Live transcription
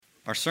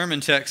Our sermon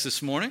text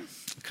this morning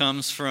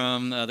comes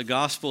from the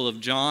Gospel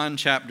of John,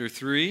 chapter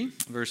 3,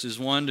 verses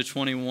 1 to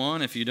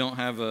 21. If you don't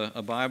have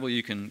a Bible,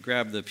 you can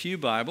grab the Pew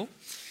Bible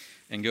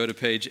and go to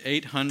page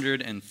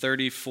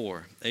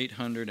 834.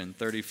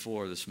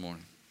 834 this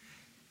morning.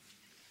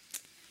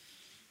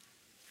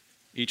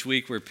 Each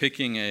week we're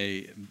picking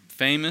a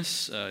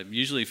famous,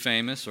 usually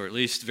famous, or at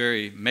least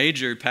very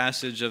major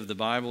passage of the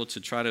Bible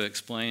to try to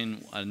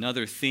explain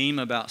another theme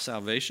about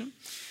salvation.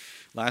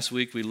 Last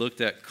week we looked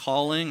at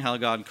calling, how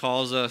God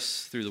calls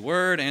us through the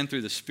Word and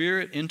through the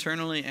Spirit,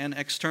 internally and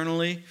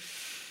externally.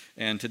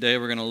 And today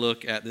we're going to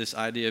look at this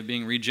idea of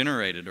being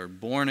regenerated or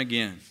born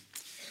again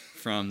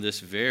from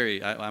this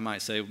very, I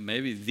might say,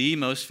 maybe the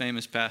most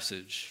famous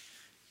passage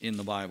in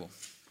the Bible.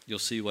 You'll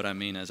see what I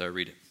mean as I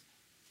read it.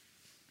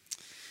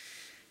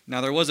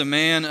 Now there was a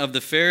man of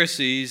the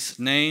Pharisees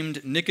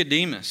named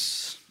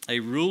Nicodemus, a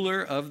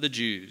ruler of the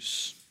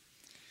Jews.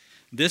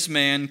 This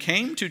man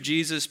came to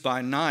Jesus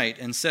by night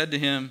and said to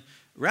him,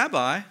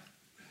 "Rabbi,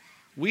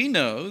 we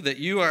know that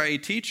you are a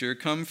teacher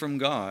come from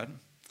God,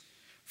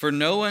 for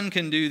no one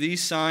can do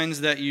these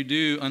signs that you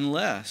do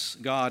unless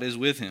God is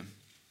with him."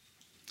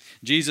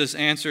 Jesus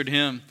answered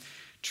him,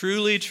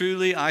 "Truly,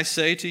 truly, I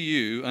say to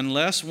you,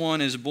 unless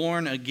one is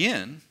born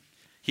again,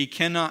 he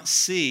cannot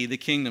see the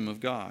kingdom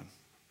of God."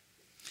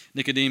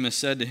 Nicodemus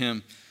said to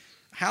him,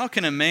 "How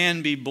can a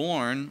man be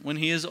born when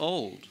he is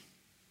old?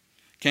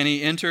 Can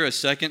he enter a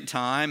second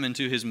time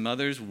into his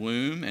mother's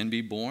womb and be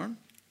born?"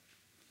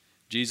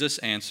 Jesus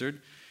answered,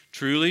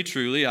 "Truly,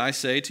 truly, I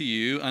say to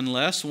you,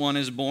 unless one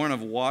is born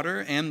of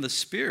water and the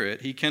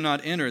Spirit, he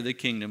cannot enter the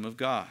kingdom of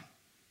God.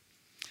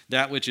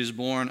 That which is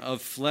born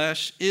of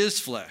flesh is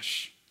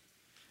flesh,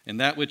 and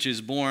that which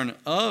is born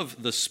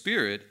of the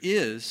Spirit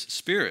is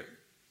spirit.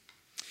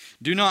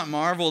 Do not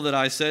marvel that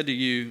I said to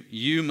you,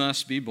 you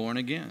must be born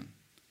again.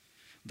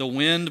 The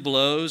wind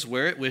blows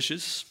where it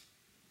wishes,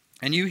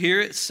 and you hear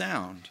its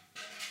sound,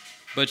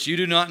 but you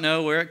do not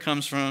know where it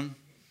comes from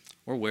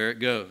or where it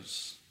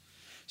goes.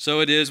 So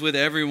it is with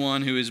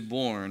everyone who is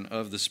born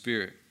of the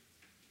Spirit."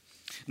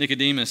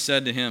 Nicodemus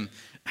said to him,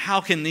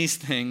 "How can these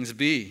things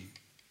be?"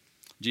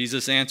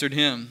 Jesus answered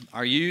him,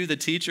 "Are you the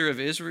teacher of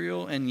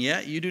Israel, and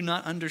yet you do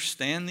not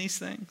understand these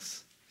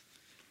things?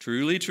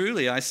 Truly,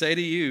 truly, I say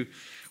to you,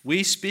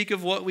 we speak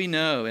of what we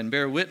know and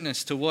bear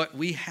witness to what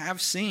we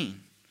have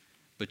seen,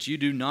 but you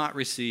do not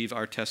receive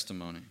our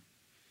testimony.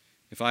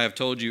 If I have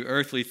told you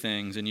earthly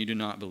things and you do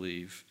not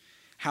believe,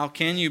 how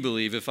can you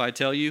believe if I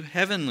tell you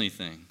heavenly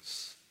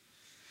things?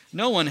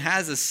 No one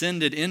has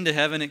ascended into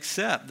heaven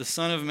except the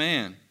Son of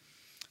Man,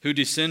 who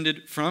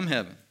descended from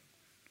heaven.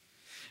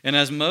 And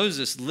as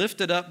Moses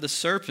lifted up the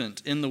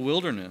serpent in the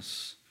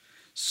wilderness,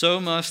 so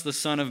must the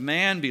Son of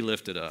Man be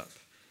lifted up,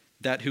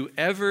 that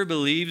whoever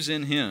believes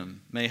in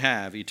him may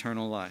have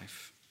eternal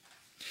life.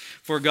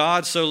 For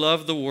God so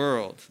loved the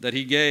world that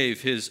he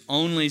gave his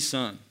only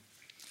Son,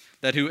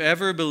 that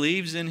whoever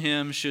believes in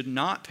him should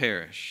not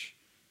perish,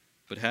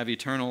 but have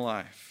eternal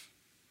life.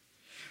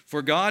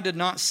 For God did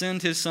not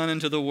send his Son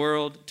into the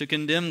world to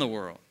condemn the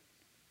world,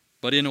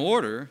 but in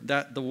order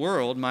that the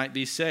world might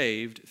be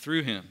saved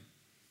through him.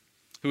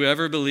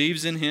 Whoever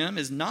believes in him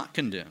is not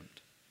condemned,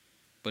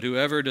 but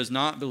whoever does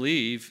not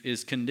believe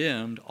is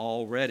condemned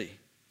already,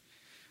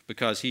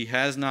 because he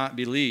has not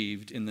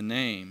believed in the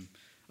name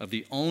of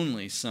the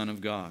only Son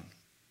of God.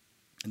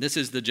 And this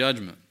is the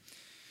judgment.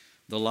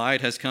 The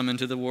light has come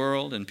into the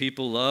world, and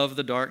people love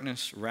the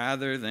darkness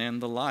rather than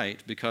the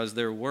light, because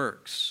their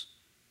works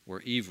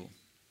were evil.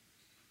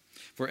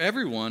 For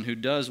everyone who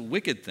does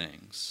wicked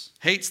things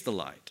hates the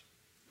light,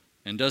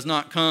 and does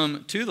not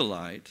come to the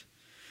light,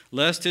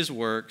 lest his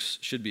works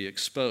should be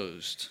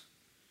exposed.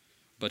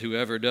 But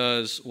whoever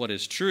does what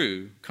is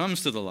true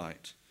comes to the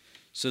light,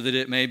 so that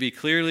it may be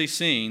clearly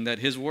seen that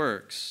his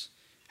works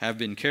have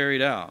been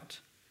carried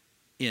out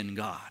in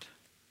God.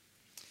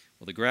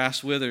 Well, the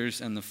grass withers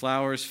and the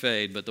flowers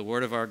fade, but the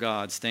word of our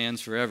God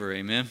stands forever.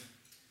 Amen.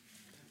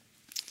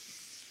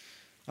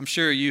 I'm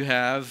sure you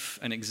have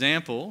an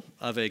example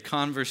of a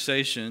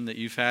conversation that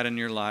you've had in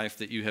your life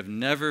that you have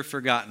never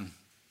forgotten.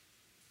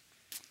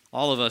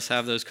 All of us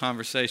have those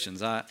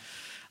conversations. I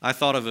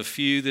thought of a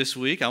few this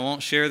week. I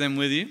won't share them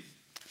with you.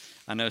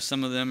 I know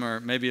some of them are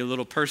maybe a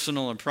little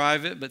personal or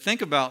private, but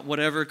think about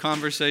whatever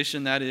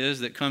conversation that is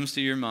that comes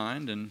to your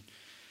mind, and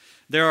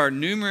there are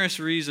numerous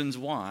reasons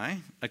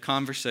why a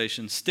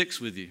conversation sticks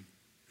with you.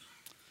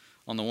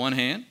 On the one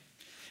hand,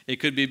 it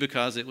could be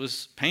because it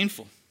was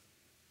painful.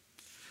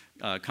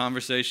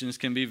 Conversations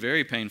can be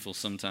very painful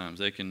sometimes.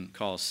 They can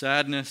cause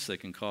sadness, they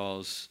can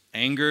cause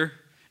anger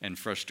and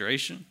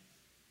frustration.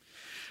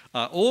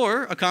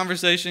 Or a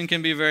conversation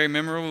can be very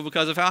memorable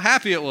because of how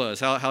happy it was,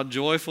 how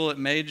joyful it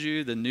made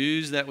you, the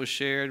news that was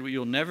shared.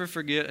 You'll never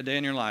forget a day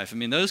in your life. I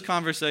mean, those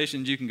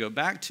conversations you can go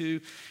back to,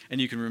 and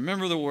you can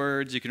remember the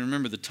words, you can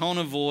remember the tone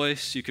of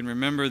voice, you can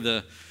remember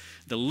the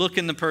look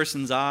in the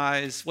person's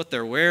eyes, what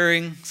they're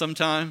wearing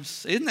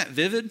sometimes. Isn't that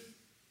vivid?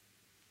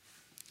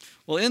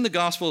 Well, in the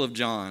Gospel of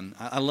John,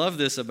 I love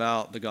this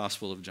about the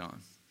Gospel of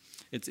John.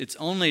 It's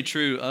only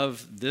true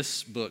of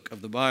this book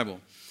of the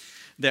Bible.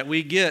 that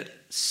we get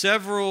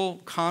several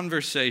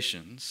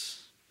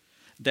conversations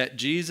that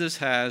Jesus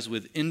has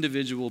with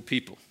individual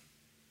people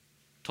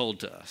told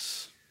to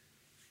us.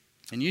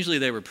 And usually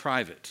they were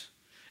private.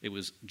 It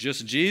was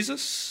just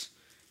Jesus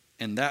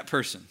and that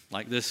person,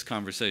 like this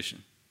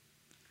conversation.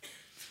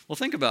 Well,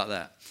 think about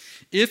that.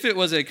 If it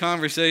was a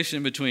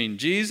conversation between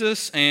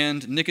Jesus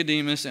and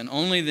Nicodemus and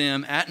only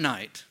them at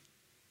night,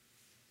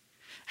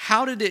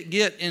 how did it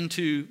get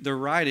into the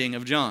writing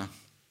of John?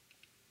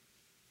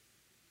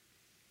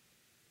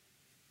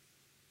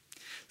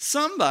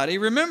 Somebody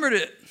remembered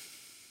it.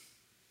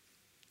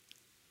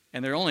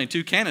 And there are only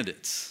two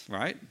candidates,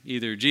 right?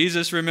 Either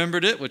Jesus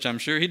remembered it, which I'm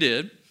sure he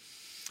did,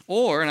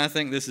 or, and I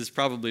think this is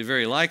probably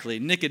very likely,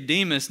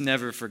 Nicodemus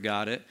never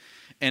forgot it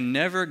and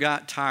never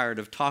got tired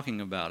of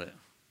talking about it.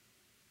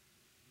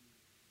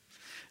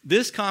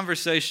 This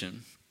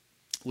conversation,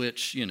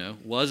 which,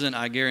 wasn't,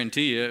 I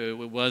guarantee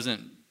you, it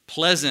wasn't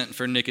pleasant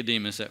for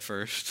Nicodemus at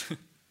first.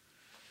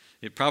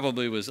 It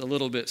probably was a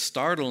little bit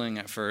startling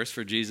at first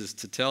for Jesus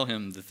to tell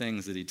him the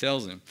things that he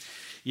tells him.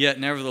 Yet,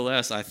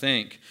 nevertheless, I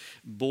think,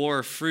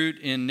 bore fruit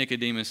in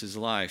Nicodemus'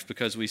 life,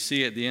 because we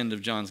see at the end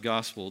of John's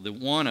gospel that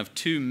one of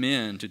two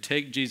men to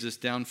take Jesus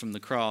down from the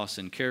cross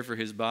and care for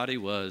his body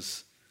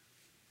was,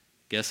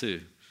 guess who?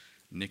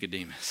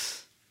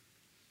 Nicodemus.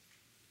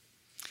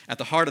 At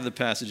the heart of the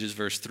passage is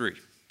verse 3,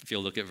 if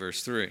you'll look at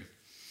verse 3.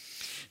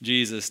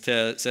 Jesus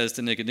says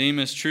to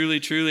Nicodemus, "Truly,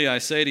 truly, I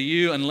say to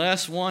you,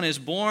 unless one is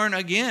born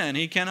again,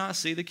 he cannot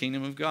see the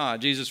kingdom of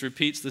God." Jesus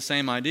repeats the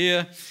same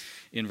idea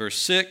in verse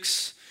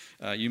 6.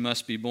 You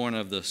must be born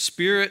of the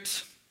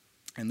Spirit.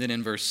 And then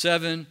in verse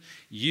 7,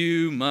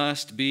 you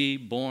must be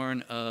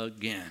born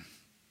again.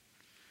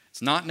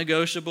 It's not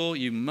negotiable.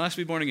 You must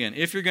be born again.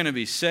 If you're going to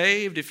be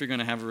saved, if you're going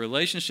to have a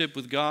relationship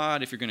with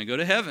God, if you're going to go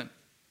to heaven,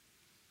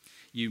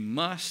 you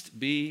must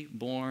be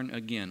born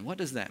again. What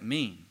does that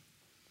mean?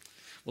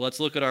 Well,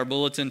 let's look at our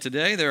bulletin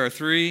today. There are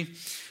three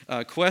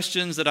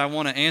questions that I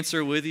want to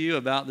answer with you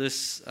about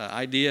this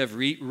idea of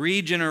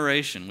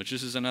regeneration, which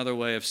this is another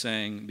way of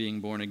saying being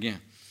born again.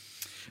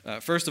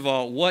 First of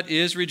all, what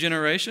is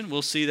regeneration?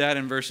 We'll see that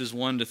in verses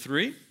 1 to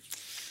 3.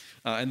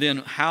 And then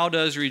how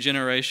does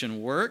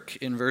regeneration work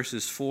in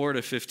verses 4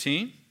 to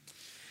 15?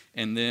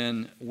 And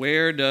then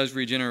where does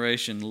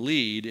regeneration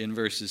lead in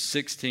verses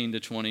 16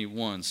 to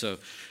 21? So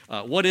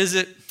what is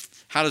it?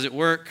 How does it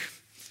work?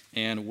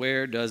 And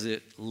where does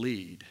it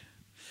lead?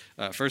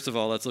 First of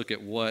all, let's look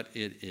at what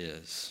it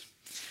is.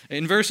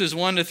 In verses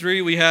 1 to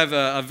 3, we have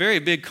a very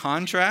big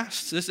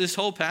contrast. This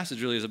whole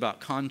passage really is about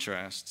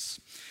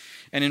contrasts.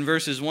 And in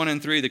verses 1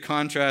 and 3, the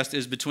contrast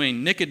is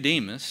between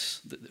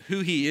Nicodemus, who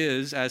he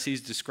is as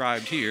he's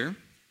described here,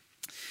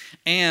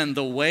 and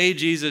the way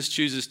Jesus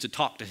chooses to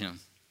talk to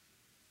him.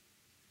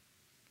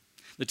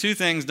 The two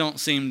things don't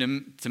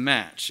seem to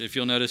match, if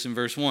you'll notice in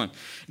verse 1.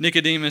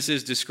 Nicodemus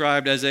is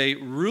described as a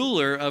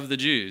ruler of the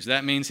Jews.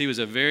 That means he was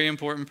a very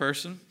important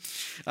person.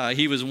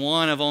 He was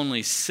one of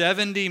only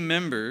 70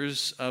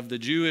 members of the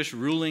Jewish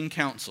ruling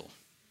council,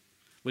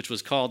 which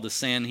was called the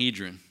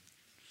Sanhedrin.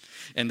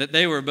 And that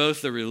they were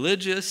both the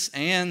religious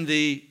and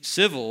the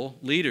civil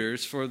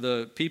leaders for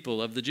the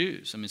people of the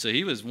Jews. So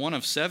he was one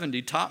of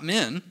 70 top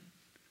men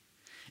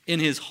in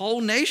his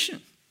whole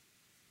nation.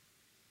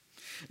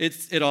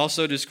 It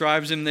also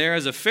describes him there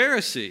as a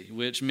Pharisee,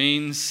 which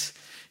means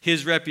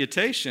his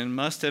reputation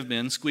must have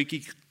been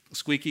squeaky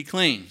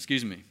clean.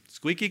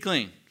 Squeaky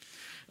clean.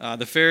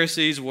 The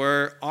Pharisees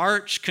were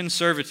arch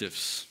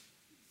conservatives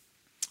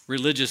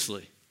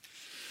religiously.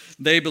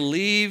 They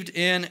believed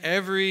in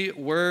every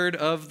word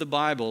of the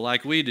Bible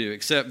like we do,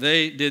 except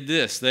they did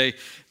this. They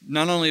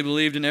not only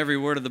believed in every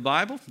word of the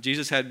Bible,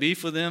 Jesus had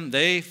beef with them,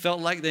 they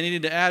felt like they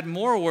needed to add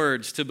more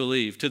words to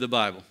believe to the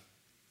Bible.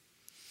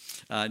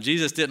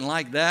 Jesus didn't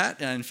like that,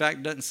 and in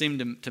fact, doesn't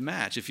seem to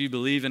match. If you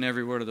believe in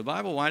every word of the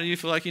Bible, why do you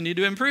feel like you need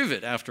to improve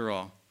it after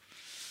all?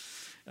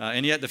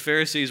 And yet the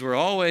Pharisees were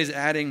always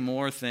adding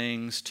more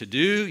things to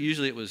do.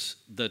 Usually it was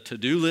the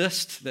to-do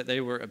list that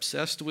they were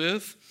obsessed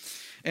with.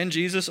 And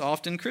Jesus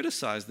often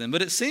criticized them.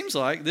 But it seems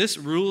like this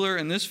ruler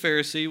and this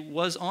Pharisee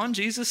was on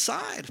Jesus'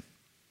 side.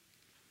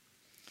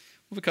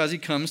 Because he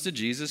comes to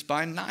Jesus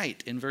by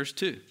night in verse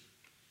 2.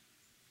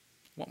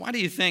 Why do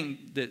you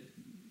think that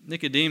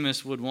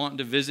Nicodemus would want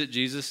to visit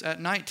Jesus at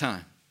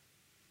nighttime?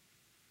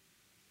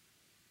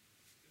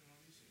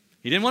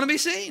 He didn't want to be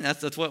seen.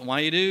 That's why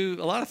you do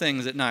a lot of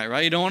things at night,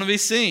 right? You don't want to be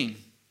seen.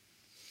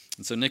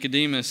 And so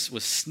Nicodemus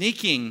was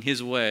sneaking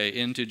his way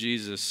into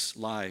Jesus'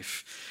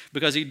 life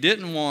because he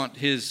didn't want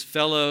his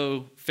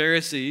fellow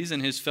Pharisees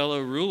and his fellow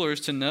rulers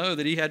to know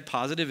that he had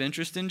positive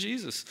interest in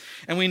Jesus.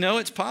 And we know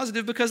it's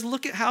positive because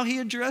look at how he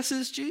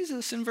addresses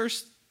Jesus in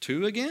verse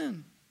 2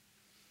 again.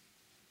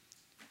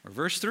 Or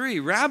verse 3,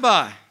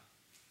 Rabbi,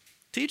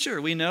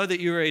 teacher. We know that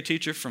you are a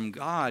teacher from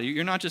God.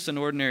 You're not just an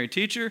ordinary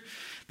teacher,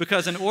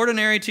 because an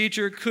ordinary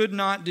teacher could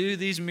not do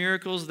these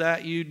miracles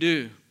that you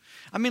do.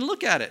 I mean,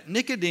 look at it.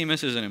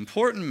 Nicodemus is an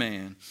important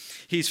man.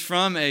 He's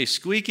from a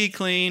squeaky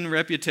clean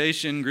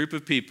reputation group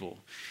of people.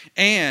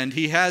 And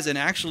he has an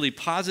actually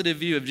positive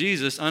view of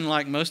Jesus,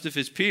 unlike most of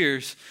his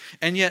peers.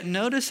 And yet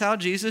notice how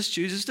Jesus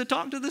chooses to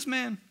talk to this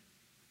man.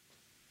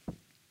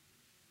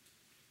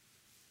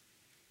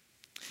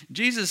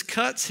 Jesus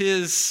cuts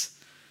his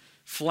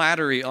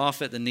flattery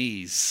off at the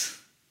knees.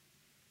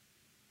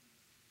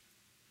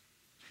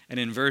 And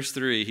in verse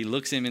 3, he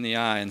looks him in the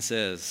eye and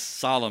says,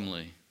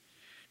 solemnly,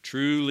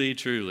 truly,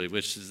 truly,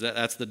 which is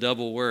that's the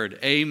double word,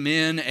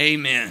 amen,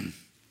 amen.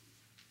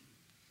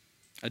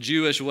 A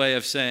Jewish way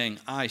of saying,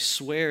 I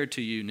swear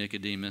to you,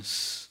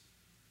 Nicodemus,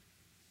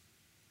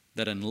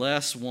 that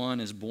unless one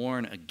is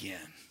born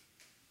again,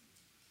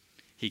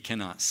 he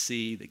cannot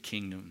see the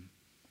kingdom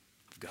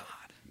of God.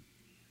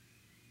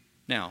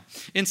 Now,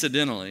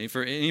 incidentally,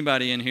 for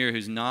anybody in here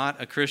who's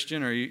not a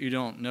Christian, or you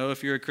don't know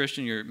if you're a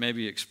Christian, you're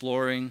maybe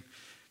exploring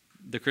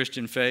the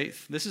Christian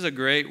faith, this is a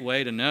great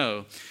way to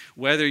know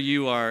whether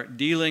you are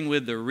dealing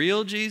with the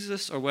real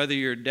Jesus or whether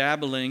you're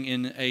dabbling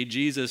in a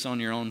Jesus on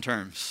your own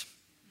terms.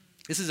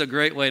 This is a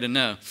great way to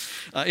know.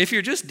 If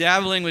you're just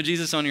dabbling with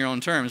Jesus on your own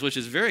terms, which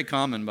is very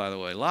common, by the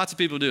way, lots of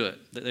people do it,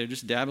 they're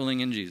just dabbling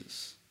in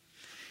Jesus.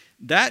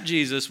 That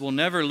Jesus will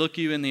never look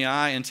you in the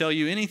eye and tell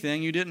you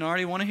anything you didn't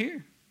already want to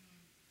hear.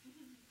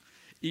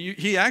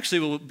 He actually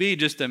will be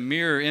just a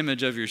mirror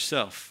image of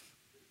yourself,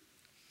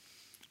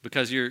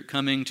 because you're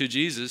coming to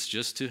Jesus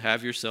just to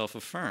have yourself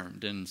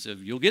affirmed. And so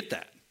you'll get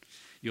that.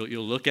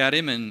 You'll look at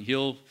him and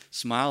he'll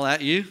smile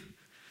at you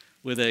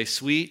with a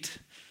sweet,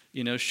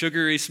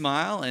 sugary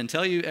smile and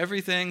tell you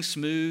everything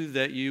smooth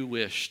that you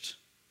wished.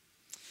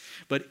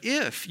 But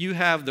if you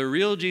have the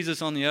real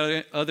Jesus on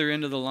the other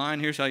end of the line,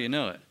 here's how you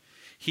know it.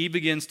 He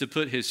begins to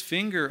put his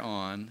finger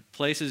on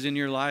places in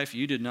your life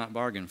you did not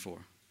bargain for.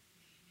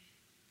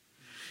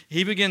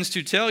 He begins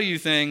to tell you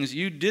things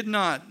you did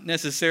not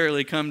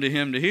necessarily come to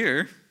him to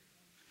hear,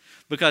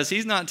 because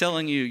he's not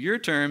telling you your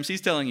terms,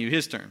 he's telling you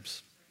his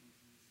terms.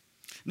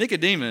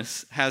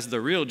 Nicodemus has the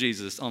real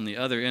Jesus on the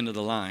other end of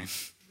the line.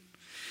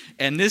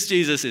 And this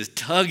Jesus is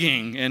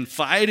tugging and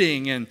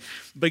fighting and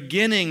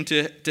beginning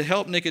to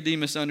help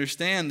Nicodemus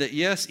understand that,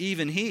 yes,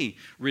 even he,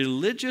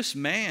 religious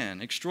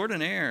man,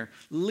 extraordinaire,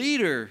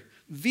 leader,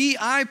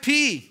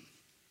 VIP,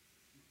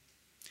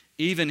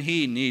 even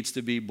he needs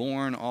to be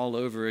born all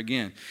over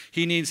again.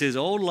 He needs his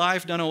old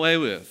life done away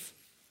with.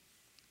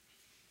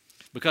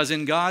 Because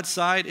in God's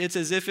sight, it's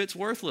as if it's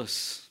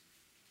worthless.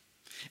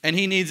 And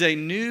he needs a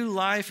new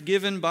life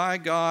given by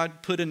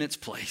God put in its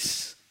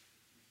place.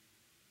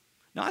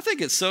 Now, I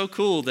think it's so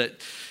cool that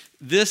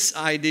this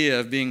idea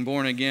of being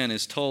born again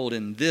is told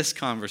in this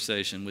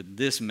conversation with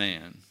this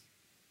man.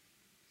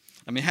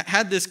 I mean,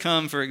 had this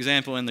come, for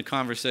example, in the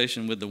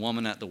conversation with the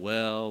woman at the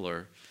well,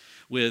 or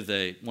with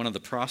one of the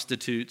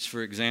prostitutes,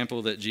 for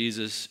example, that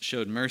Jesus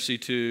showed mercy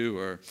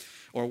to,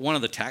 or one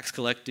of the tax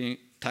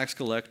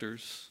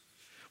collectors,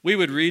 we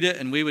would read it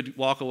and we would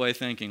walk away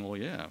thinking, well,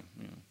 yeah,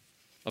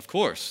 of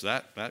course,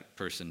 that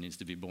person needs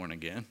to be born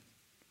again.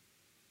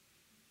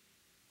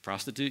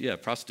 Prostitute? Yeah,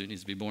 prostitute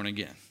needs to be born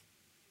again.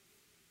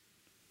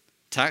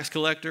 Tax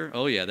collector?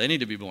 Oh, yeah, they need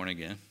to be born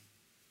again.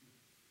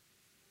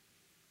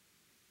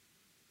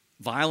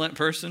 Violent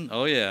person?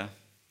 Oh, yeah,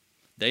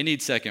 they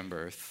need second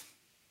birth.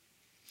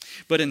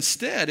 But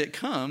instead, it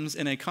comes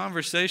in a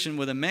conversation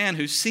with a man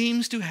who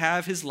seems to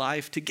have his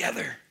life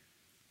together.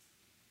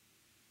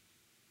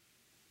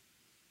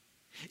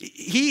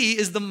 He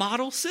is the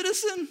model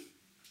citizen.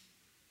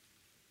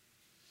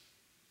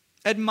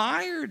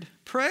 Admired,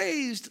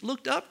 praised,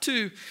 looked up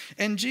to.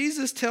 And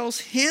Jesus tells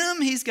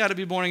him he's got to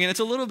be born again.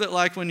 It's a little bit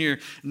like when you're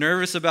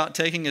nervous about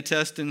taking a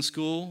test in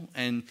school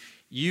and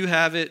you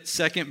have it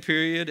second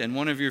period and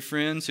one of your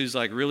friends who's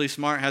like really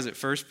smart has it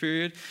first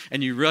period,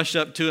 and you rush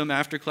up to him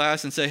after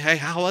class and say, hey,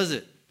 how was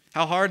it?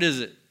 How hard is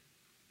it?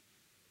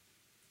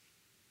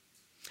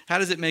 How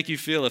does it make you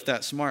feel if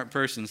that smart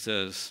person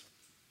says,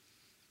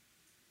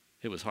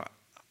 it was hard.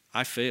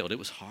 I failed. It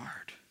was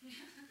hard.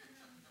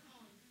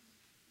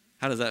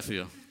 How does that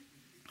feel?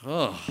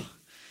 Oh.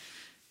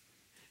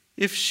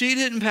 If she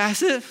didn't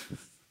pass it,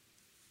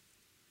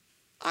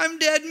 I'm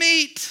dead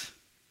meat.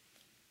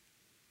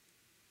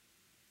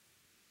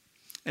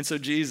 And so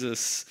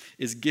Jesus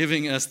is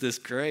giving us this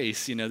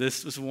grace,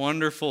 this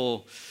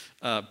wonderful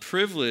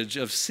privilege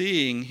of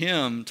seeing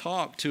him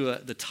talk to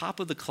the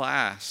top of the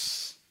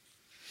class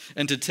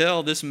and to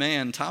tell this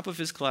man, top of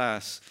his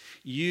class,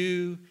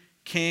 you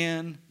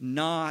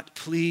cannot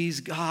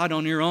please God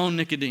on your own,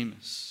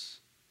 Nicodemus.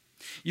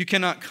 You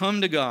cannot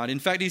come to God. In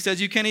fact, he says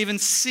you can't even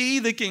see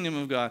the kingdom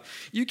of God.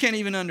 You can't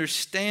even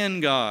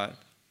understand God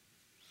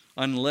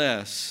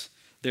unless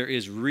there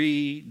is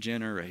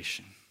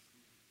regeneration.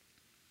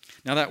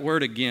 Now that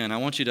word again, I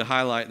want you to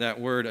highlight that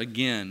word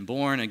again,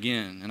 born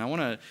again. And I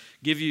want to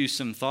give you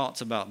some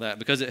thoughts about that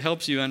because it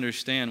helps you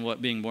understand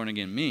what being born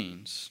again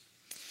means.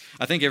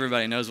 I think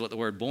everybody knows what the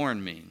word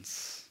born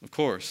means. Of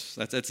course,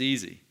 that's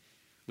easy.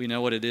 We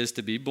know what it is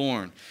to be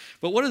born.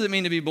 But what does it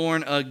mean to be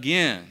born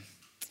again?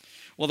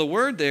 Well, the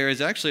word there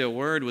is actually a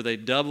word with a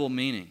double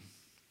meaning.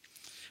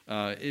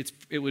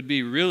 It would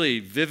be really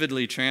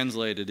vividly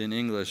translated in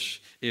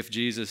English if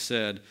Jesus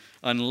said,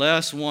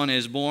 unless one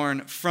is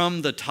born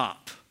from the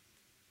top.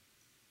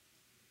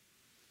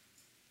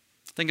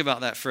 Think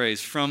about that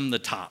phrase, from the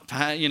top.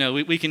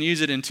 We can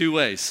use it in two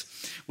ways.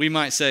 We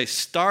might say,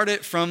 start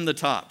it from the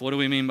top. What do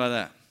we mean by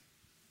that?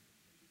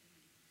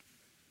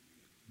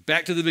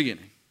 Back to the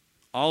beginning,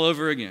 all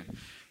over again.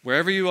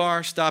 Wherever you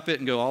are, stop it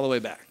and go all the way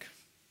back.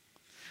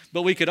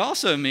 But we could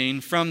also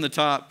mean from the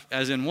top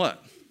as in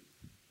what?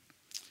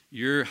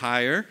 You're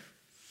higher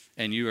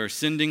and you are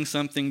sending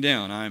something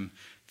down. I'm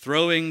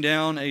throwing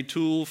down a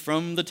tool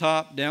from the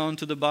top down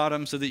to the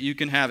bottom so that you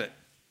can have it.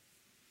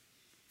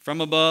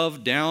 From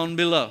above, down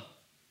below.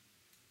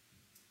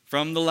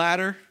 From the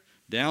ladder,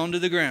 down to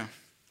the ground.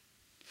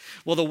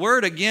 Well, the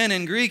word again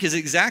in Greek is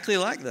exactly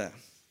like that.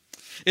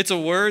 It's a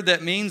word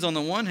that means on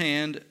the one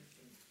hand,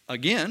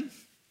 again,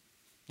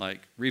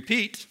 like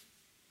repeat.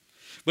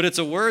 But it's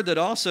a word that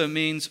also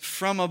means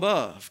from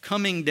above,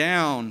 coming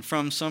down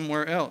from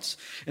somewhere else.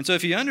 And so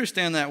if you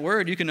understand that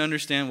word, you can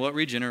understand what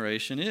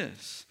regeneration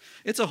is.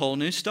 It's a whole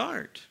new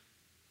start.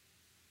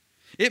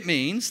 It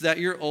means that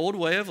your old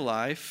way of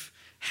life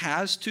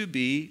has to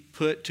be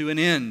put to an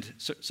end,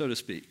 so to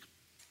speak.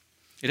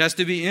 It has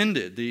to be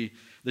ended. The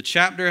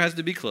chapter has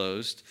to be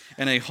closed,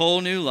 and a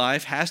whole new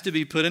life has to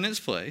be put in its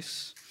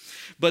place.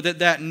 But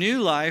that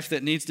new life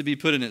that needs to be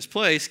put in its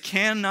place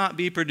cannot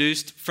be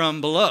produced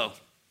from below.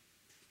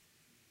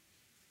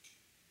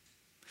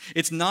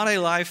 It's not a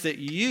life that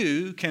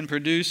you can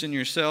produce in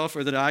yourself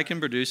or that I can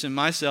produce in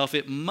myself.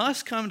 It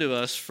must come to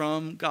us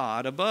from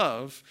God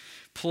above,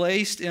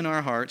 placed in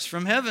our hearts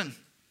from heaven.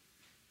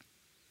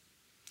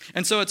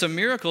 And so it's a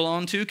miracle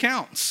on two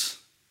counts.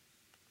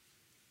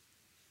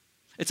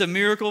 It's a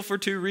miracle for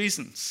two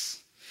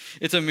reasons.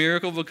 It's a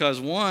miracle because,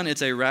 one,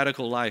 it's a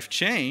radical life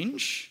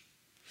change.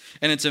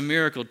 And it's a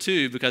miracle,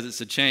 too, because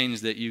it's a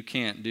change that you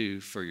can't do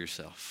for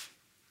yourself.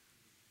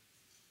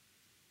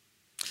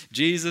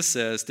 Jesus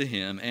says to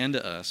him and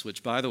to us,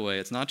 which, by the way,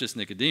 it's not just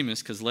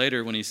Nicodemus, because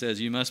later when he says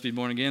you must be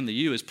born again, the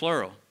you is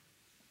plural.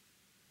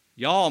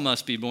 Y'all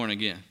must be born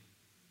again.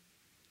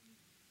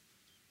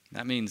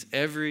 That means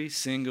every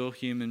single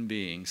human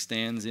being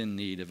stands in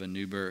need of a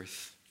new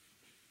birth.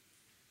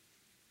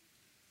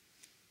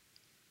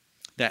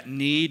 That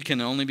need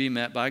can only be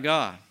met by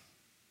God.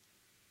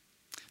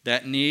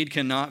 That need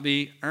cannot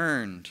be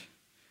earned.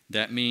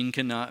 That need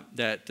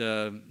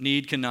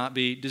cannot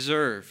be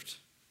deserved.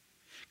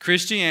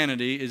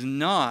 Christianity is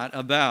not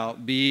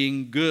about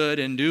being good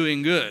and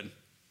doing good.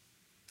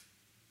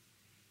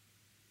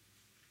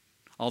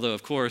 Although,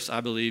 of course,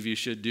 I believe you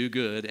should do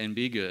good and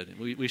be good.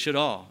 We should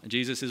all.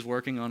 Jesus is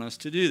working on us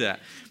to do that.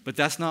 But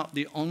that's not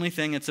the only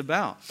thing it's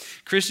about.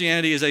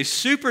 Christianity is a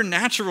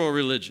supernatural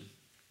religion.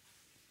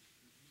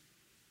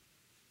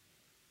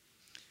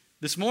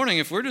 This morning,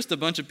 if we're just a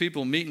bunch of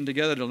people meeting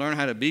together to learn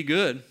how to be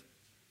good,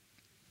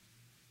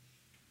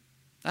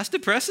 that's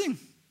depressing.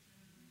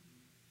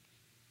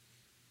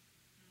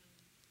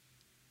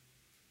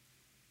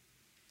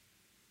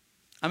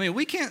 I mean,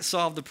 we can't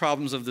solve the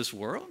problems of this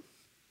world.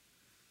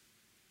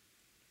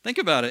 Think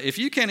about it. If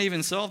you can't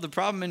even solve the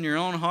problem in your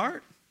own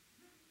heart,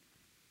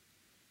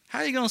 how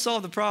are you going to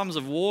solve the problems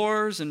of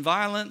wars and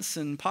violence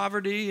and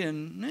poverty?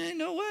 And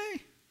no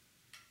way.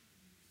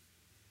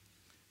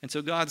 And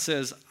so God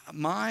says,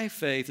 my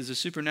faith is a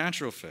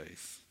supernatural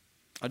faith,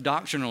 a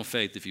doctrinal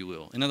faith, if you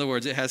will. In other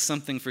words, it has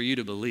something for you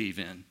to believe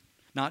in,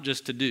 not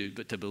just to do,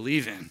 but to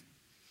believe in.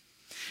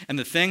 And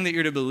the thing that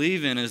you're to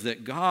believe in is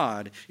that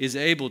God is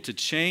able to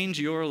change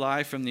your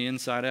life from the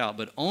inside out,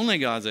 but only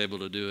God's able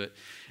to do it.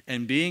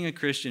 And being a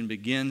Christian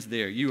begins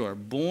there. You are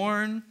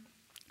born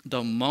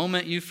the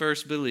moment you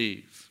first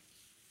believe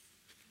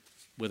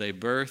with a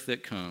birth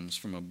that comes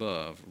from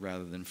above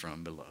rather than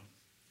from below.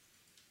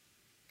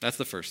 That's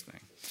the first thing.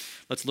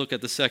 Let's look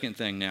at the second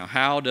thing now.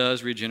 How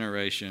does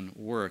regeneration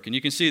work? And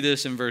you can see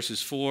this in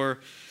verses 4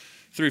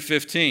 through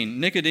 15.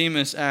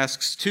 Nicodemus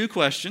asks two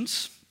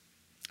questions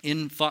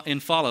in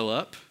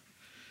follow-up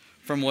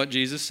from what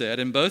Jesus said,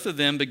 and both of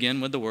them begin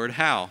with the word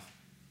how.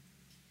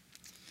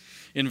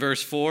 In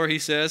verse 4, he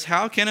says,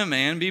 how can a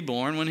man be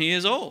born when he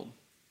is old?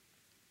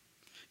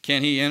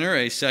 Can he enter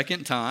a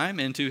second time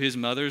into his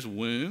mother's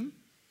womb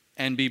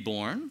and be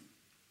born?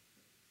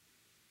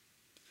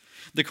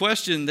 The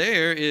question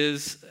there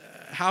is,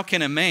 how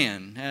can a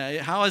man,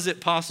 how is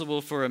it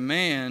possible for a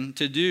man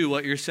to do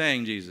what you're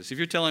saying, Jesus? If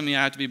you're telling me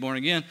I have to be born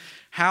again,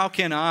 how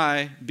can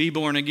I be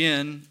born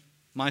again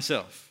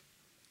myself?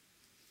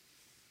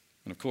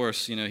 And of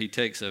course, he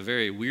takes a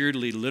very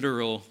weirdly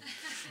literal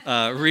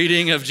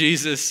reading of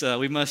Jesus.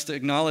 We must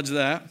acknowledge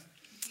that.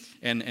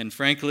 And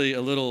frankly,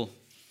 a little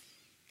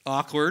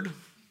awkward.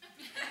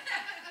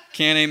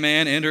 Can a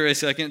man enter a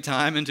second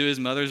time into his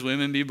mother's womb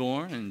and be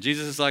born? And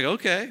Jesus is like,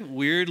 okay,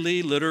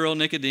 weirdly literal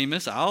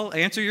Nicodemus, I'll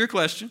answer your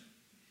question.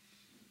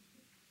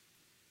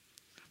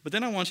 But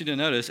then I want you to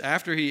notice,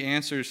 after he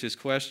answers his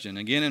question,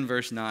 again in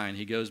verse 9,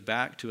 he goes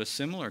back to a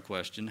similar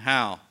question,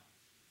 how?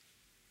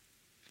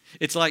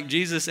 It's like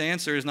Jesus'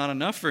 answer is not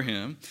enough for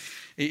him.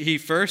 He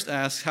first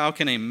asks, how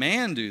can a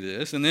man do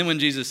this? And then when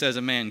Jesus says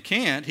a man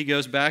can't, he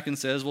goes back and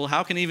says, well,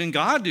 how can even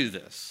God do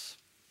this?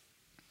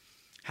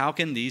 How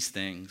can these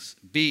things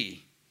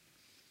be?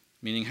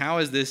 Meaning, how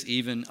is this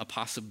even a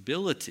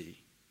possibility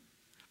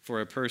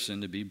for a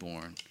person to be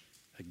born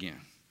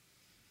again?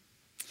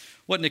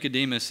 What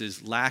Nicodemus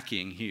is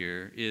lacking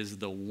here is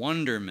the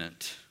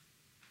wonderment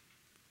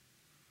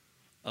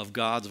of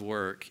God's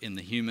work in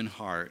the human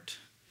heart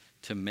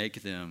to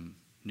make them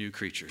new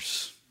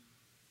creatures.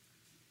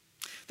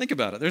 Think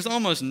about it. There's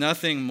almost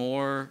nothing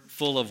more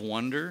full of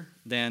wonder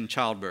than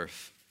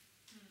childbirth.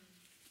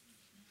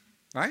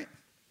 Right?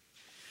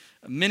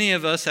 Many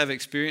of us have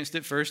experienced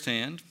it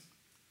firsthand.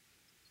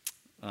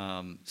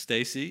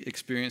 Stacy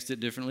experienced it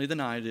differently than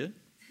I did,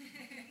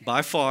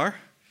 by far.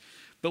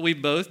 But we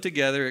both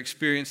together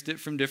experienced it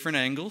from different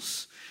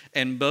angles,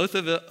 and both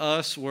of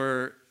us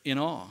were in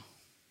awe.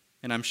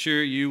 And I'm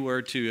sure you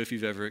were too if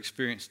you've ever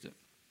experienced it.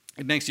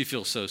 It makes you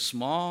feel so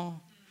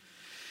small.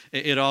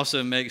 It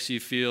also makes you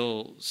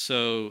feel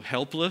so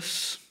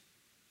helpless.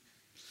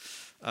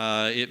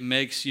 It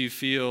makes you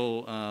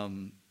feel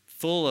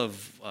full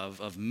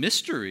of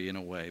mystery in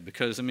a way.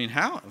 Because, I mean,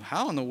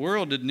 how in the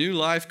world did new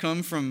life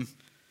come from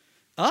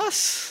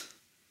us?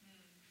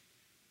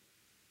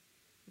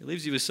 It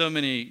leaves you with so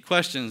many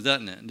questions,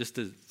 doesn't it? And just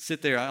to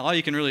sit there, all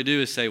you can really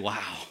do is say,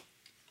 wow.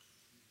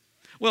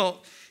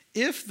 Well,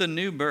 if the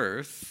new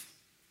birth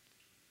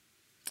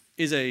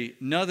is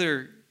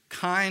another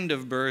kind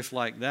of birth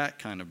like that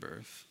kind of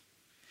birth,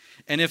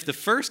 and if the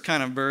first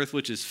kind of birth,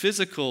 which is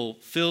physical,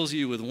 fills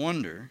you with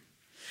wonder,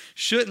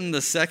 shouldn't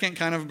the second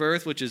kind of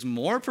birth, which is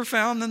more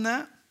profound than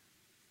that,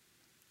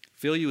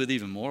 fill you with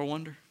even more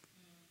wonder?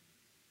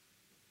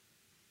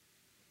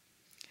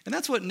 And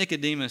that's what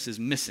Nicodemus is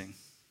missing.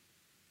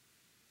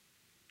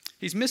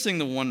 He's missing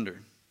the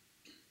wonder.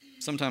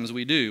 Sometimes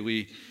we do.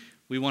 We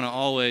want to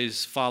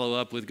always follow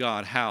up with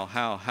God. How,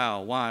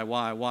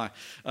 why?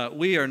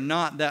 We are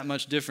not that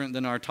much different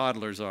than our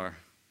toddlers are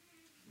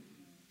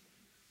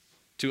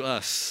to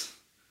us.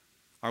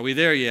 Are we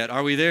there yet?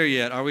 Are we there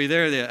yet? Are we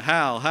there yet?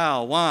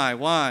 How,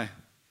 why?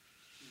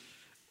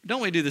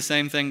 Don't we do the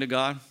same thing to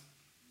God?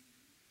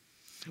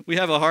 We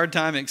have a hard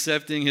time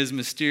accepting his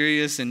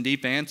mysterious and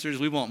deep answers.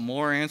 We want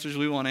more answers.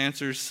 We want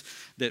answers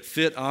that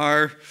fit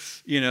our,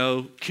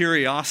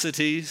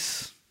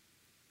 curiosities.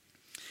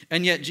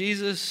 And yet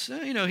Jesus,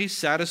 he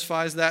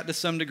satisfies that to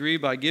some degree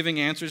by giving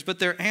answers, but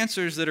they're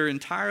answers that are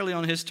entirely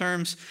on his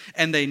terms,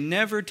 and they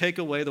never take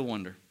away the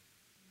wonder.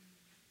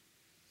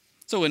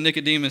 So when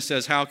Nicodemus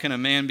says, how can a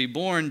man be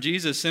born?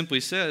 Jesus simply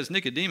says,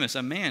 Nicodemus,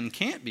 a man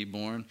can't be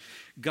born.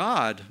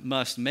 God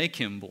must make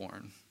him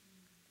born.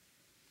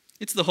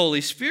 It's the Holy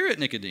Spirit,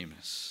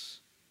 Nicodemus.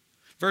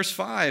 Verse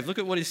 5, look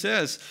at what he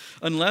says.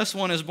 Unless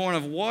one is born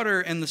of water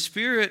and the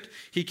Spirit,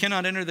 he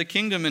cannot enter the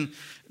kingdom. And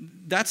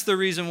that's the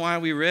reason why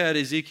we read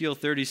Ezekiel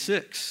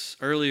 36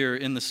 earlier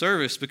in the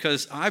service,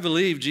 because I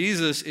believe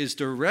Jesus is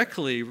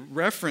directly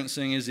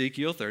referencing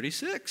Ezekiel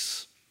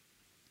 36,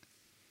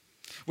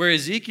 where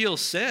Ezekiel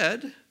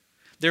said,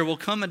 there will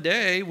come a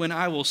day when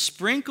I will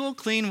sprinkle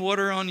clean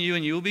water on you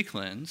and you will be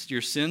cleansed.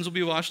 Your sins will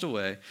be washed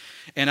away.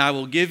 And I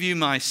will give you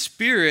my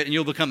Spirit and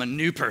you'll become a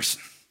new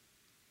person.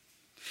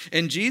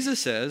 And Jesus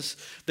says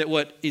that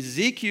what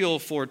Ezekiel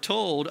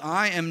foretold,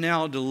 I am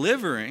now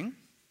delivering.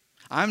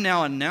 I'm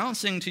now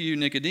announcing to you,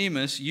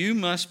 Nicodemus, you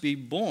must be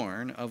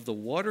born of the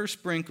water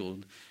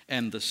sprinkled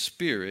and the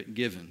Spirit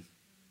given.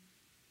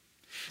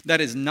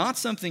 That is not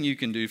something you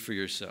can do for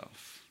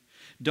yourself.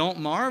 Don't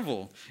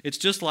marvel. It's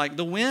just like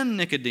the wind,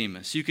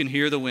 Nicodemus. You can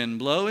hear the wind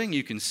blowing.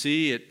 You can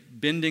see it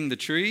bending the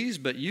trees,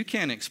 but you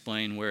can't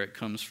explain where it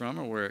comes from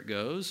or where it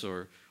goes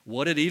or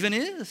what it even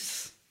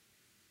is.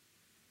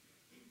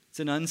 It's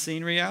an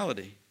unseen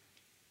reality.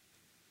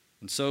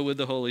 And so with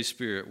the Holy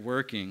Spirit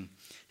working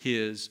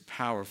his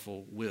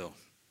powerful will.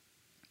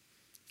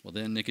 Well,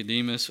 then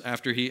Nicodemus,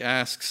 after he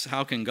asks,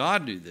 how can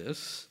God do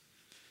this?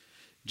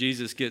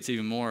 Jesus gets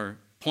even more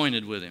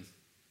pointed with him.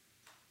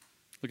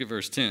 Look at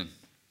verse 10.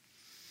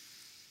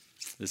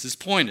 This is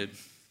pointed.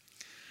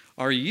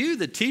 Are you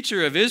the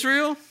teacher of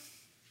Israel?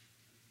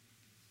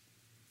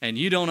 And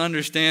you don't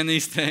understand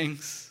these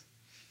things?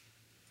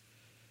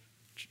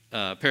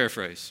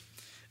 Paraphrase.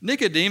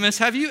 Nicodemus,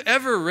 have you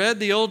ever read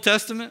the Old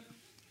Testament?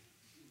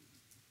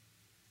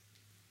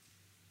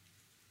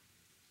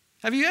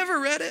 Have you ever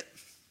read it?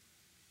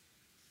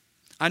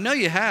 I know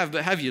you have,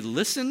 but have you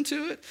listened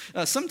to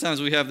it? Sometimes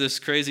we have this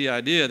crazy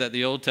idea that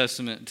the Old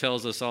Testament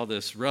tells us all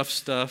this rough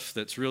stuff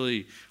that's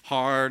really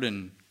hard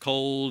and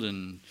cold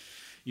and,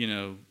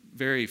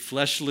 very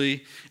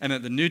fleshly, and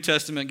that the New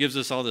Testament gives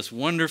us all this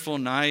wonderful,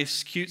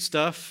 nice, cute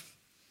stuff.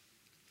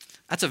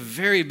 That's a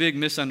very big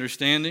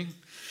misunderstanding.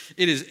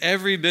 It is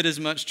every bit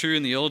as much true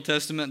in the Old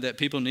Testament that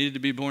people needed to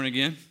be born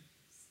again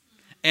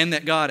and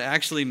that God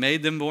actually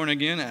made them born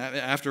again.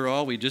 After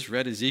all, we just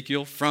read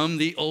Ezekiel from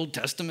the Old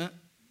Testament.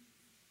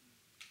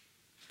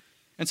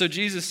 And so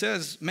Jesus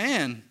says,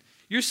 man,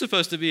 you're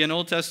supposed to be an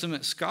Old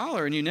Testament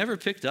scholar and you never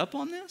picked up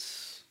on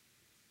this?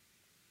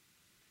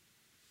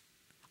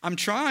 I'm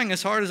trying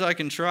as hard as I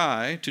can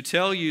try to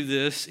tell you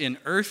this in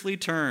earthly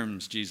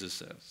terms, Jesus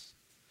says.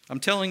 I'm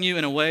telling you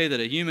in a way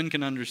that a human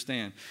can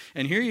understand.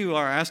 And here you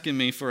are asking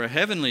me for a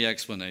heavenly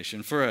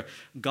explanation, for a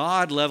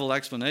God-level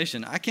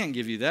explanation. I can't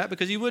give you that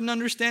because you wouldn't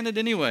understand it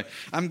anyway.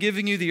 I'm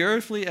giving you the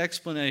earthly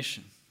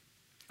explanation.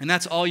 And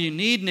that's all you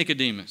need,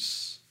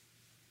 Nicodemus.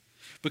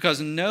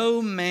 Because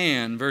no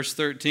man, verse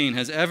 13,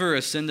 has ever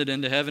ascended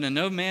into heaven, and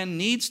no man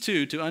needs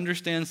to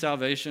understand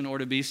salvation or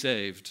to be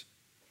saved.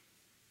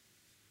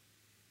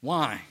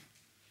 Why?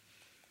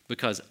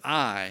 Because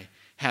I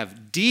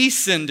have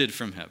descended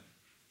from heaven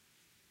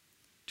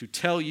to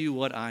tell you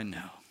what I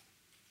know.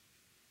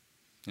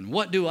 And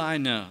what do I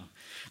know?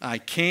 I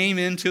came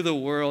into the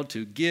world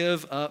to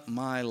give up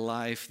my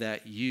life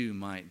that you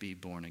might be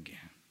born again.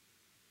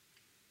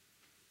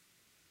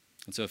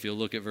 And so if you'll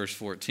look at verse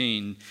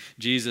 14,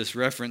 Jesus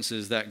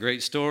references that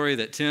great story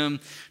that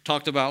Tim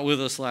talked about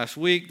with us last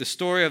week, the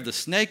story of the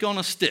snake on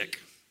a stick.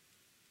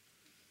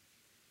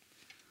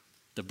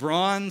 The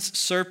bronze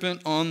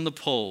serpent on the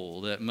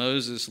pole that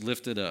Moses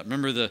lifted up.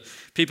 Remember, the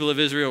people of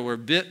Israel were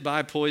bit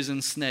by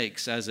poison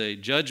snakes as a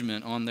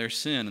judgment on their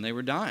sin, and they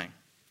were dying.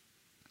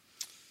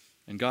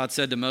 And God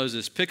said to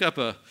Moses,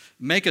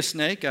 make a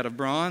snake out of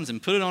bronze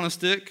and put it on a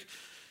stick.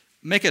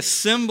 Make a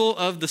symbol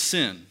of the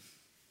sin.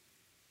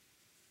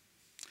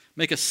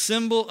 Make a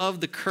symbol of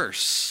the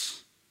curse.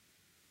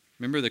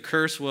 Remember, the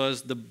curse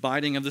was the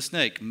biting of the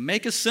snake.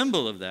 Make a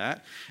symbol of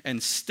that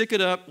and stick it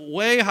up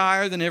way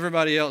higher than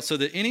everybody else so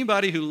that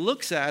anybody who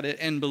looks at it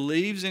and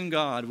believes in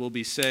God will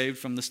be saved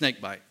from the snake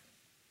bite.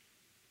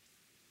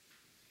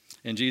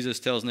 And Jesus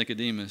tells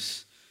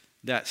Nicodemus,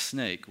 that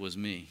snake was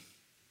me.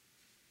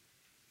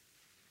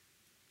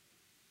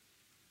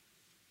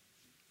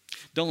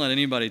 Don't let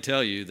anybody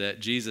tell you that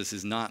Jesus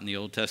is not in the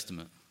Old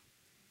Testament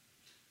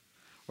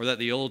or that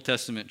the Old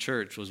Testament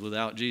church was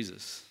without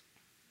Jesus.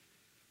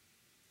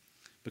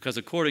 Because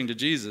according to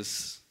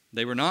Jesus,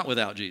 they were not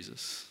without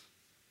Jesus.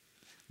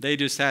 They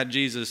just had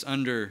Jesus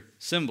under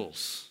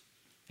symbols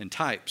and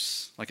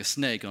types, like a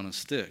snake on a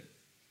stick.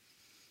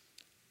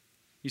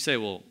 You say,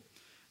 well,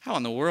 how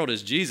in the world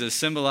is Jesus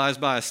symbolized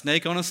by a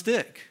snake on a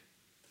stick?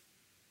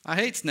 I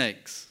hate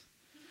snakes.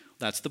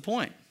 That's the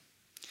point.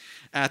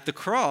 At the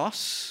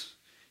cross,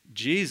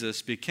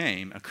 Jesus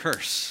became a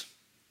curse.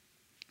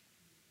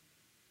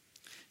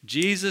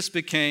 Jesus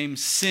became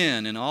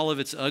sin in all of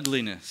its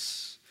ugliness.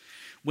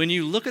 When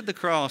you look at the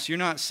cross, you're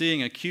not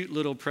seeing a cute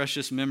little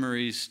precious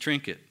memories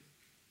trinket,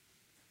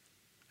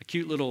 a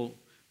cute little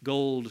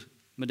gold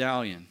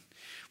medallion.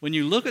 When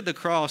you look at the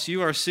cross, you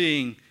are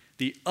seeing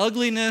the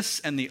ugliness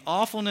and the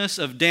awfulness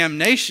of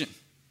damnation.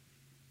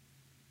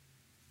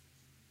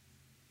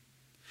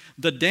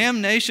 The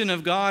damnation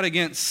of God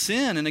against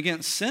sin and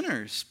against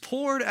sinners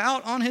poured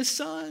out on his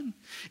Son.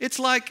 It's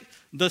like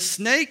the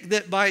snake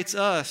that bites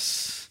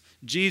us,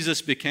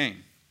 Jesus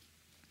became.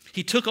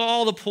 He took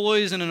all the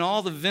poison and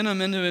all the venom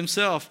into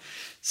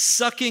himself,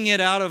 sucking it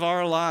out of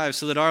our lives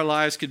so that our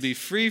lives could be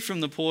free from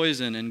the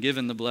poison and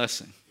given the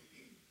blessing.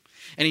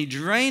 And he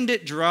drained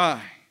it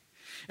dry.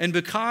 And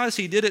because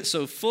he did it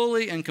so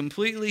fully and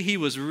completely, he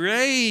was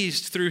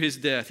raised through his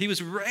death. He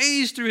was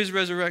raised through his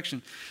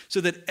resurrection so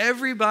that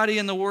everybody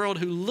in the world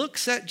who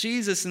looks at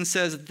Jesus and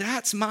says,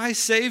 that's my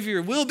Savior,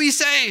 will be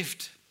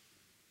saved.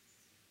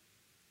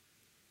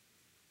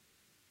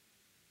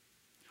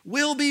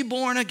 Will be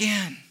born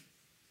again.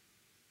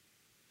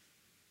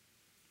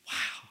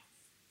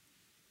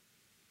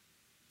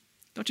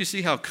 Don't you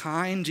see how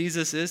kind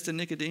Jesus is to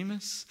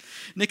Nicodemus?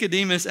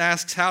 Nicodemus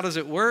asks, how does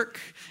it work?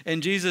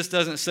 And Jesus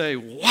doesn't say,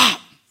 wow,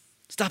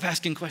 stop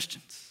asking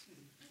questions.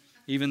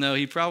 Even though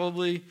he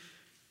probably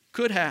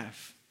could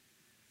have.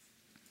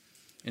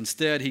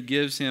 Instead, he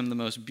gives him the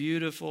most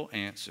beautiful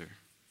answer.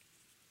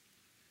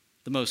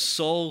 The most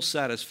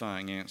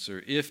soul-satisfying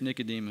answer, if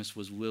Nicodemus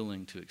was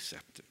willing to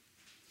accept it.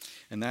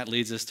 And that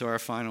leads us to our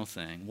final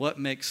thing. What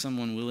makes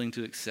someone willing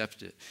to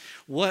accept it?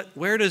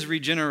 Where does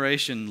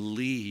regeneration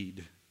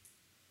lead?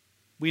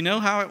 We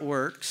know how it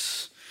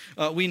works.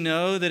 We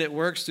know that it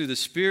works through the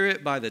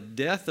Spirit by the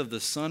death of the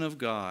Son of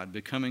God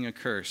becoming a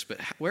curse.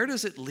 But where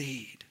does it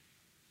lead?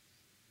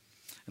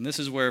 And this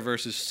is where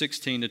verses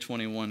 16 to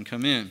 21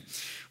 come in,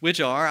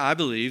 which are, I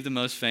believe, the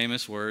most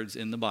famous words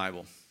in the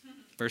Bible.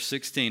 Verse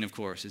 16, of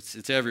course,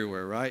 it's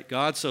everywhere, right?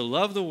 God so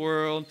loved the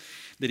world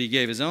that he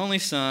gave his only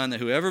Son, that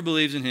whoever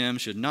believes in him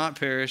should not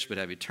perish but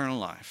have eternal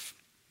life.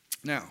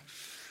 Now,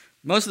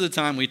 most of the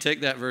time we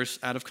take that verse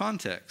out of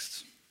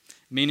context,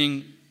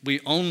 meaning we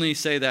only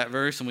say that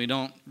verse and we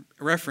don't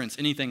reference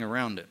anything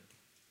around it.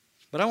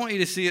 But I want you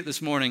to see it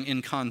this morning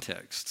in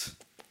context.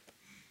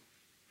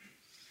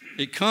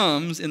 It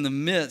comes in the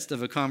midst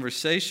of a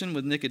conversation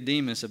with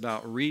Nicodemus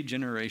about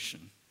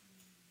regeneration.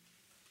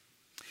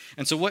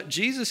 And so what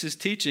Jesus is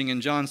teaching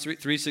in John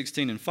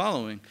 3:16 and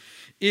following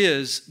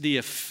is the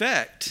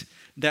effect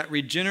that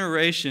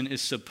regeneration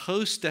is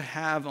supposed to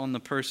have on the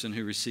person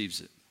who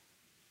receives it.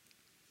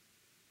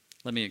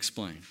 Let me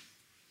explain.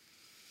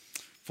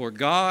 For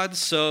God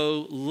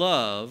so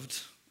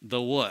loved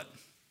the what?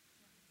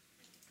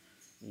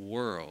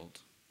 World.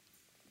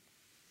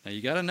 Now,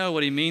 you got to know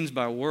what he means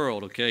by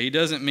world, okay? He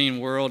doesn't mean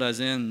world as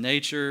in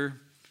nature,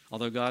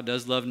 although God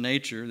does love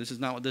nature. This is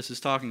not what this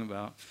is talking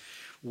about.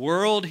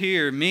 World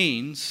here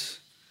means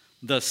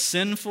the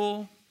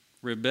sinful,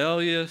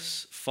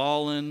 rebellious,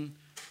 fallen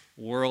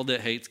world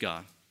that hates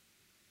God.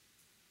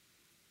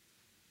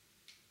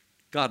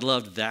 God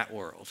loved that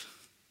world.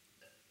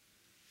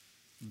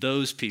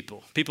 Those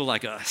people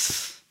like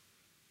us,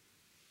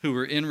 who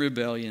were in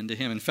rebellion to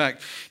him. In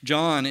fact,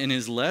 John in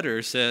his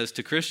letter says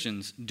to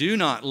Christians, do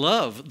not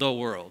love the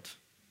world.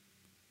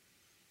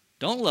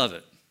 Don't love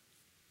it.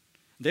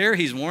 There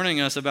he's warning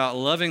us about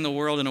loving the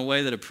world in a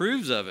way that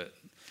approves of it,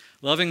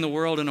 loving the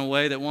world in a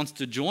way that wants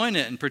to join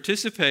it and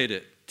participate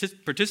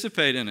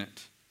in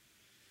it.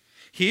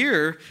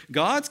 Here,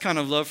 God's kind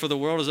of love for the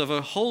world is of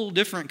a whole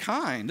different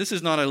kind. This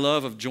is not a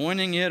love of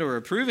joining it or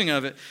approving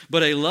of it,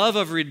 but a love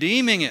of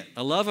redeeming it,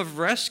 a love of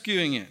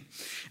rescuing it.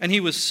 And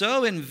he was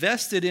so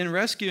invested in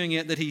rescuing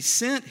it that he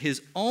sent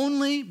his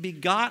only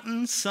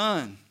begotten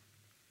Son.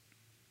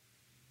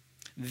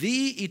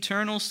 The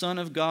eternal Son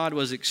of God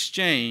was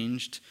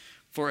exchanged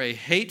for a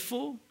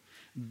hateful,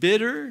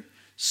 bitter,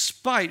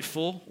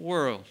 spiteful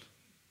world,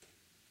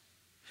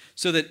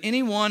 so that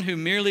anyone who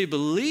merely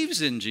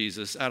believes in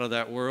Jesus out of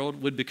that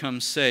world would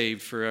become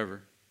saved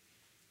forever.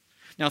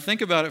 Now think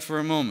about it for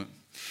a moment.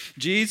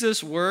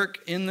 Jesus' work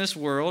in this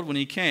world when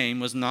he came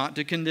was not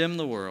to condemn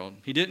the world.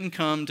 He didn't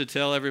come to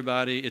tell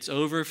everybody, it's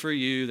over for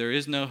you, there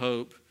is no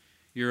hope,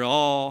 you're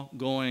all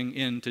going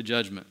into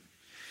judgment.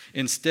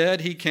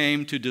 Instead, he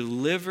came to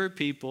deliver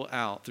people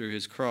out through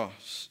his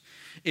cross.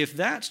 If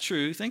that's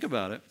true, think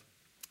about it.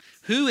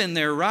 Who in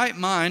their right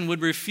mind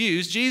would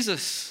refuse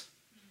Jesus?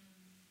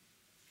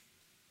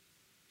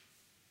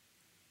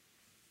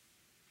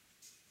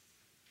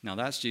 Now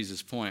that's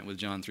Jesus' point with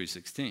John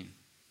 3:16.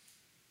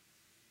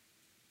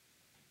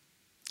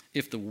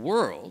 If the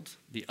world,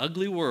 the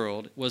ugly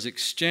world, was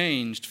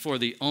exchanged for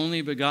the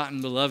only begotten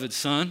beloved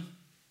Son,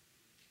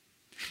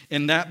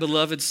 and that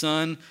beloved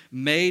Son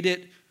made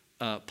it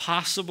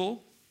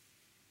possible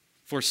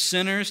for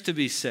sinners to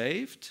be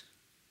saved,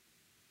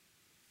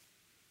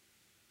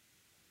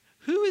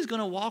 who is going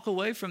to walk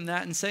away from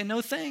that and say,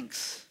 no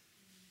thanks?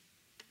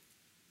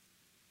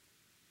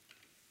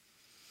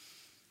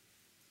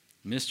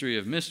 Mystery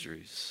of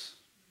mysteries.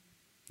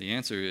 The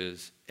answer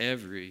is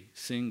every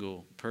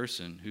single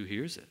person who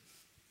hears it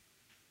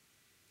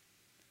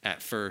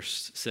at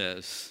first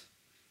says,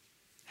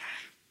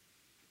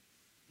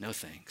 no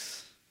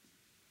thanks.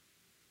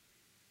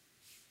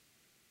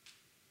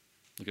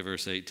 Look at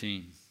verse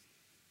 18.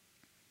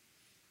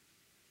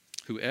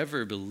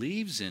 Whoever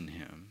believes in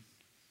him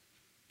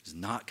is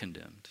not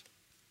condemned,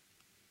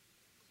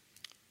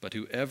 but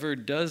whoever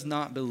does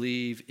not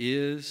believe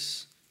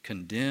is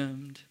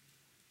condemned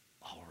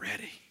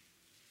already.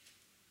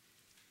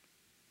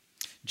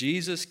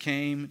 Jesus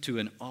came to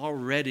an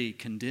already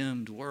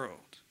condemned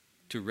world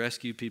to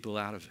rescue people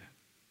out of it.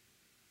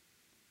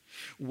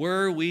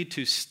 Were we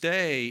to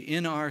stay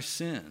in our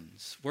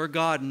sins, were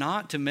God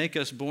not to make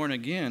us born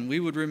again, we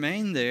would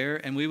remain there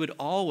and we would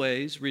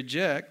always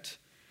reject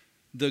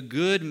the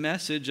good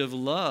message of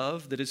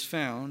love that is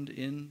found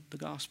in the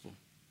gospel.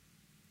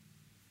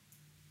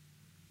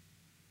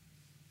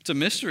 It's a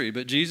mystery,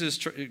 but Jesus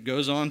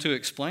goes on to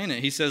explain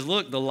it. He says,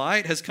 look, the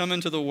light has come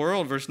into the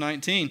world, verse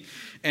 19,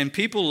 and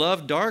people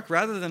love dark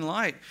rather than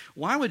light.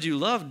 Why would you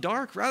love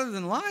dark rather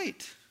than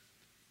light?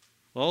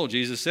 Well,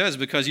 Jesus says,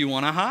 because you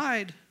want to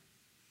hide.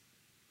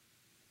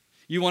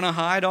 You want to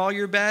hide all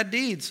your bad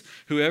deeds.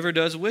 Whoever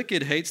does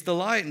wicked hates the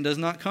light and does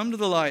not come to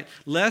the light,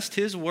 lest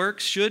his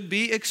works should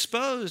be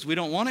exposed. We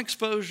don't want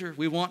exposure.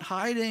 We want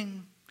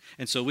hiding.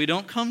 And so we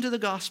don't come to the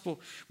gospel.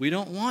 We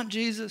don't want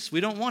Jesus. We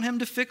don't want him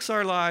to fix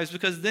our lives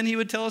because then he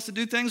would tell us to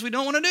do things we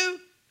don't want to do.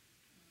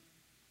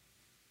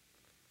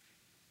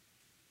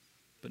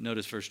 But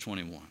notice verse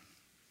 21.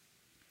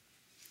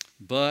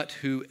 But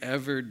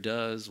whoever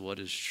does what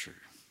is true.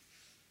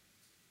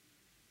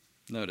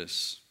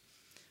 Notice,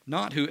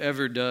 not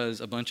whoever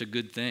does a bunch of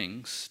good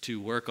things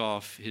to work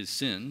off his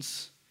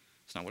sins.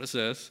 That's not what it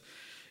says.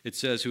 It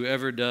says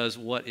whoever does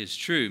what is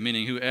true,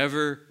 meaning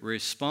whoever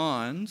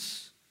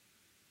responds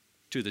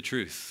to the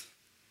truth.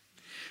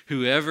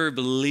 Whoever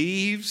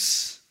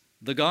believes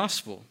the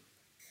gospel,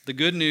 the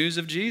good news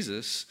of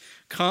Jesus,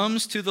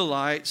 comes to the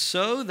light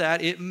so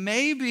that it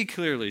may be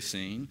clearly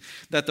seen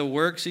that the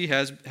works he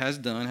has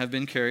done have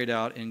been carried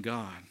out in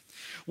God.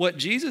 What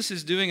Jesus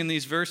is doing in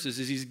these verses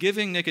is he's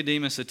giving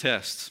Nicodemus a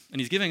test, and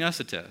he's giving us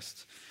a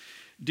test.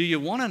 Do you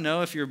want to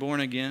know if you're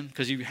born again?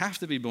 Because you have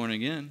to be born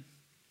again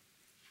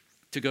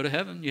to go to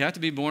heaven. You have to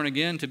be born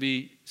again to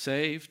be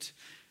saved.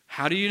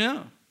 How do you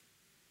know?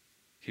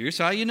 Here's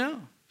how you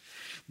know.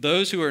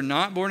 Those who are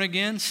not born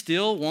again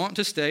still want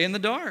to stay in the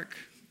dark.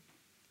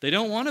 They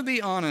don't want to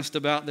be honest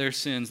about their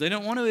sins. They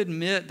don't want to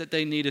admit that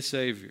they need a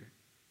Savior.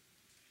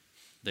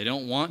 They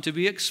don't want to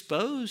be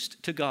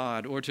exposed to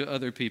God or to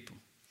other people.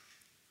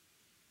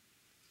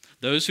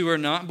 Those who are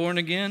not born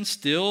again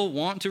still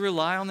want to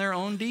rely on their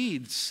own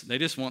deeds. They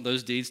just want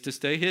those deeds to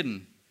stay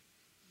hidden.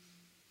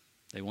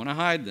 They want to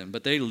hide them,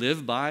 but they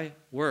live by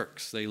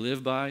works. They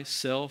live by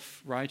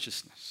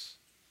self-righteousness.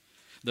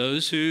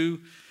 Those who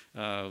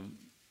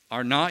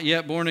are not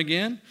yet born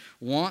again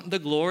want the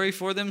glory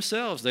for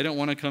themselves. They don't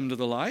want to come to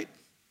the light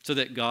so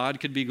that God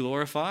could be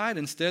glorified.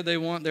 Instead, they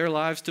want their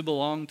lives to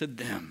belong to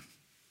them.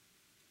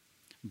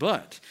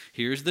 But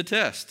here's the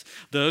test.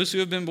 Those who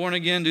have been born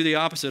again do the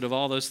opposite of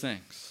all those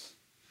things.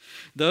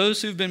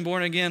 Those who've been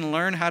born again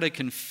learn how to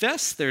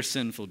confess their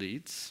sinful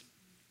deeds,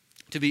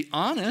 to be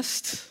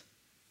honest,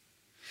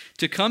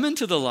 to come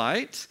into the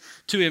light,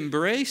 to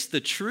embrace the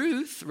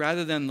truth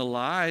rather than the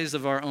lies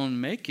of our own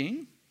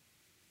making,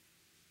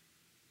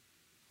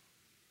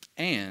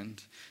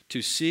 and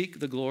to seek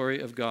the glory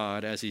of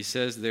God, as he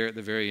says there at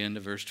the very end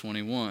of verse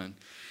 21.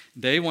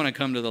 They want to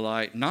come to the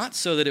light, not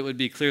so that it would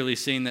be clearly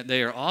seen that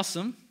they are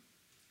awesome.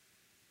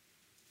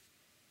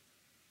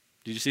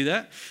 Did you see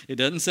that? It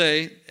doesn't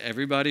say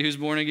everybody who's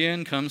born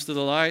again comes to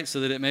the light so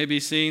that it may be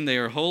seen they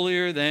are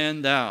holier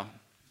than thou.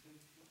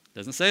 It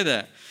doesn't say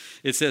that.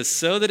 It says,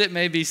 so that it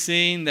may be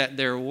seen that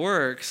their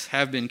works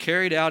have been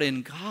carried out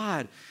in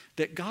God,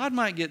 that God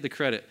might get the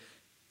credit.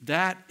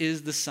 That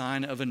is the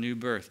sign of a new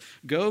birth.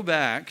 Go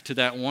back to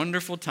that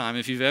wonderful time.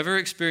 If you've ever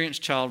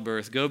experienced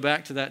childbirth, go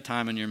back to that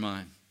time in your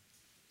mind.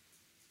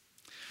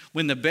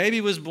 When the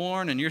baby was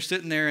born and you're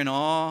sitting there in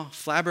awe,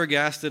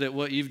 flabbergasted at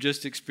what you've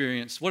just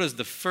experienced, what is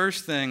the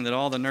first thing that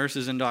all the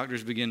nurses and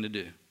doctors begin to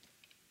do?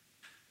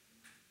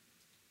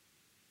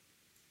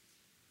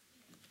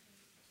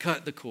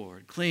 Cut the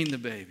cord, clean the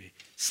baby,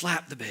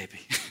 slap the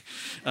baby.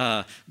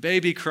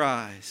 Baby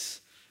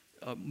cries,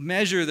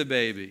 measure the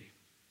baby,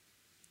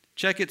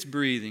 check its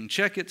breathing,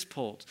 check its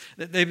pulse.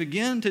 They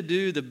begin to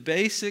do the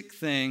basic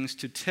things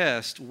to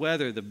test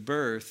whether the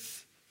birth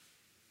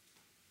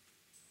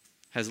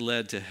has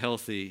led to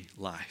healthy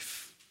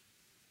life.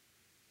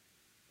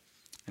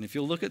 And if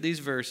you'll look at these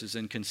verses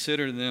and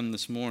consider them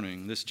this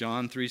morning, this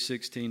John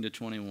 3:16 to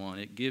 21,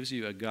 it gives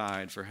you a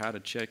guide for how to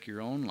check your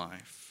own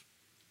life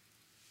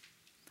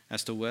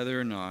as to whether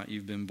or not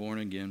you've been born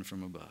again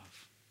from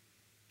above.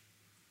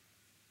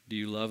 Do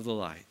you love the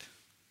light?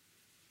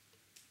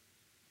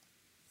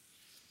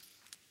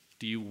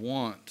 Do you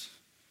want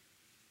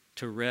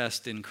to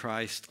rest in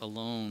Christ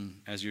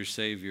alone as your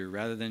Savior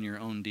rather than your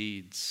own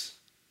deeds?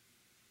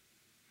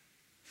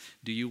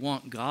 Do you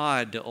want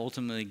God to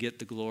ultimately get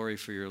the glory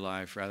for your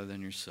life rather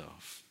than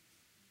yourself?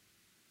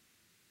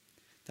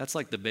 That's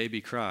like the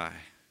baby cry,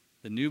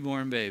 the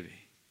newborn baby,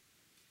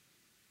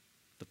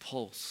 the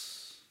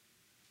pulse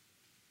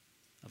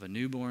of a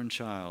newborn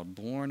child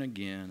born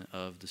again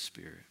of the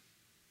Spirit.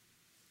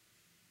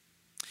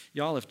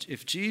 Y'all,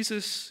 if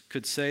Jesus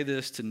could say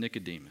this to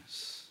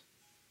Nicodemus,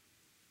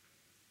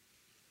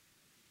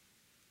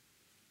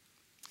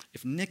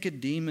 if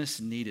Nicodemus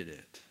needed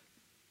it,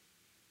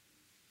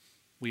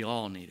 we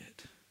all need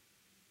it.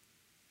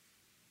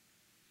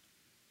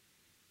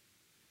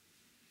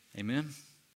 Amen?